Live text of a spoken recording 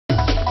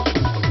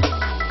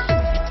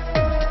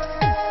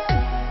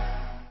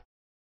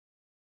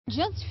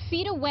Just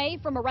feet away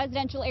from a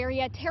residential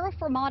area, Terra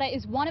Firmata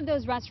is one of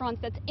those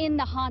restaurants that's in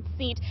the hot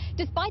seat,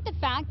 despite the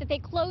fact that they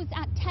close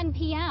at 10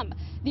 p.m.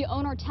 The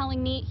owner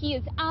telling me he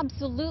is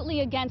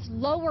absolutely against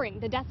lowering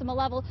the decibel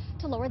level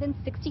to lower than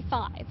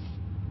 65.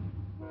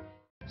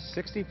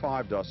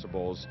 65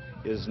 decibels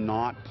is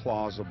not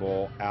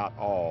plausible at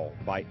all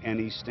by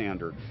any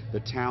standard.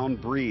 The town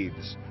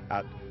breathes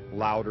at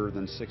louder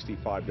than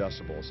 65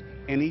 decibels.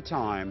 Any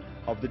time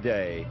of the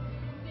day,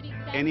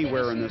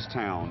 anywhere in this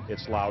town,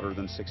 it's louder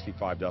than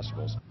 65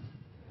 decibels.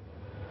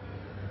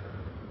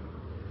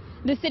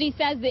 The city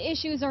says the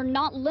issues are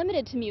not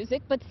limited to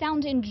music, but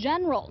sound in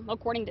general.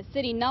 According to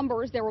city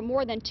numbers, there were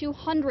more than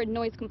 200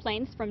 noise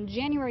complaints from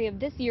January of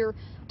this year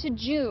to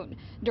June.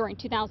 During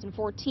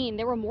 2014,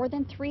 there were more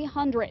than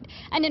 300.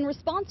 And in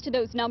response to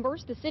those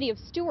numbers, the city of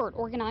Stuart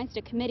organized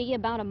a committee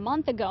about a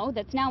month ago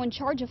that's now in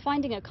charge of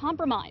finding a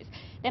compromise.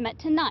 They met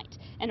tonight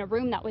in a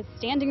room that was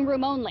standing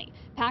room only,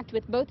 packed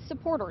with both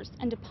supporters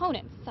and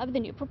opponents of the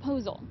new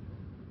proposal.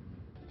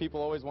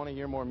 People always want to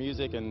hear more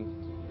music, and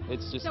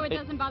it's just... So it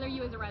doesn't bother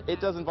you as a resident?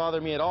 It doesn't bother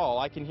me at all.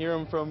 I can hear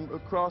them from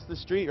across the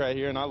street right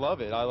here, and I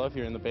love it. I love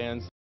hearing the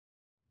bands.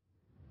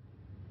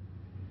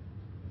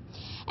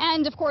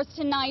 And of course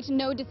tonight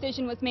no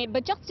decision was made,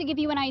 but just to give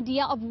you an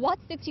idea of what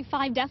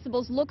 65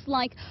 decibels looks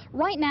like,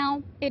 right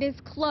now it is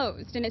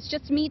closed and it's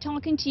just me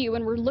talking to you,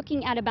 and we're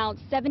looking at about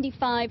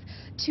 75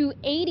 to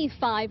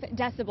 85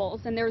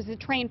 decibels, and there's a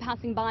train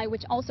passing by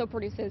which also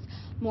produces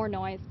more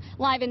noise.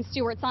 Live in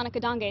Stuart,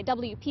 Sonica Dange,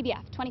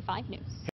 WPBF 25 News.